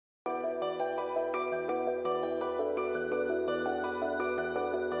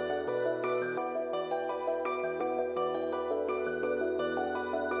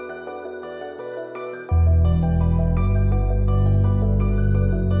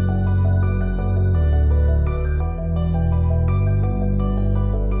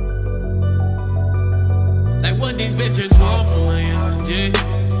bitches want from a young G?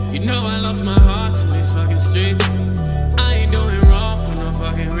 You know I lost my heart to these fucking streets. I ain't doing wrong for no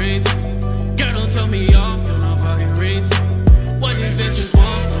fucking reason. Girl, don't tell me off for no fucking reason. What these bitches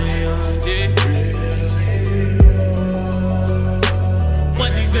want from a young G?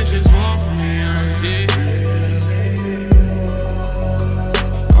 What these bitches want from a young G?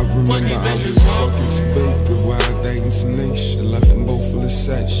 Remember I was fucking Jamaica while dating Tanisha. Left them both full of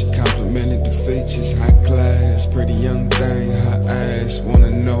sex. She complimented the features, high class, pretty young thing, hot ass.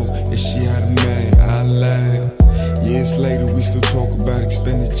 Wanna know if she had a man, I lied. Years later we still talk about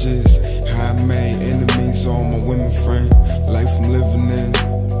expenditures. How I made enemies, all my women friend. Life I'm living in.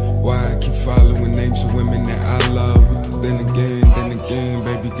 Why I keep following names of women that I love. But then again,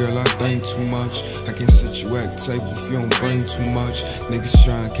 baby girl, I think too much. I can sit you at the table if you don't bring too much. Niggas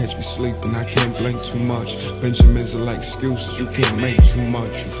try and catch me sleeping, I can't blink too much. Benjamins are like excuses, you can't make too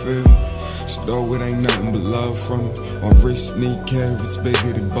much, you feel me? So though it ain't nothing but love from me. My wrist need carrots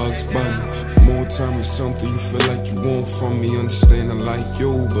bigger than Bugs Bunny. For more time or something you feel like you want from me. Understand I like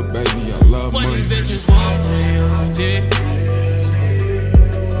you, but baby I love money. What these bitches want from me, young G?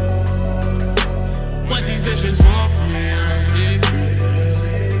 What these bitches want from me, young G?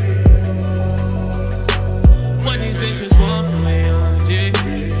 What these bitches want from me, young G?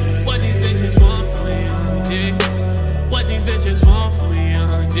 What these bitches want from me, young G? What these bitches want from me,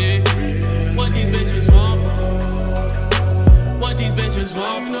 young G? What these bitches want from me? What these bitches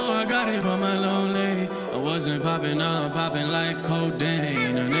want from me? You know I got it by my lonely. I wasn't popping, now I'm popping like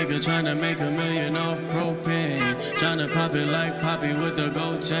codeine. A nigga tryna make $1 million off propane. Tryna pop it like Poppy with the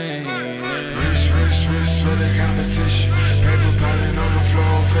gold chain. Rich for the competition. Paper piling on the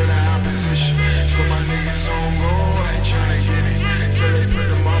floor for the opposition. For my niggas on roll, I ain't tryna get it. Till they put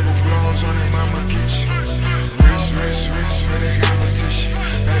the marble floors on their mama kitchen. Rich for the competition.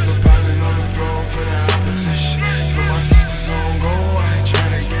 Paper piling on the floor for the opposition. For my sisters on gold, I ain't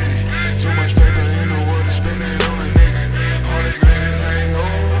tryna get it. Too much paper in the water, spend it on a nigga. All the glitters ain't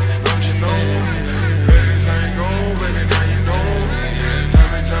gold, don't you know? Glitters ain't gold, baby, now you know.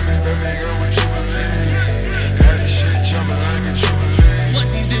 Tell me, baby girl, what you believe? Got this shit jumping like a jubilee. What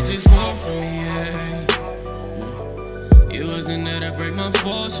these bitches want from me, yeah. You wasn't there to break my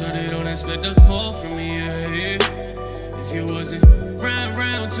fall, so they don't expect a call from me, yeah. If you wasn't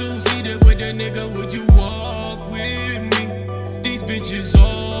round two-seated with a nigga, would you walk with me? These bitches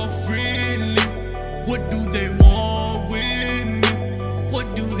all friendly. What do they want with me?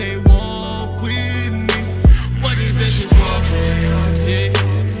 What do they want with me? What these bitches want from me, yeah.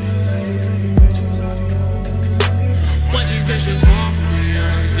 What these bitches want from me, yeah.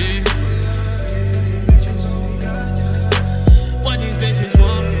 What these bitches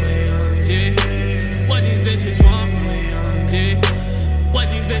want from me, yeah. What these bitches want from me, yeah. What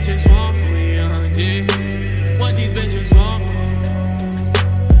these bitches want from me, yeah. What these bitches want from me.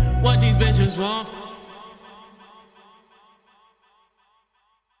 What these bitches want from me.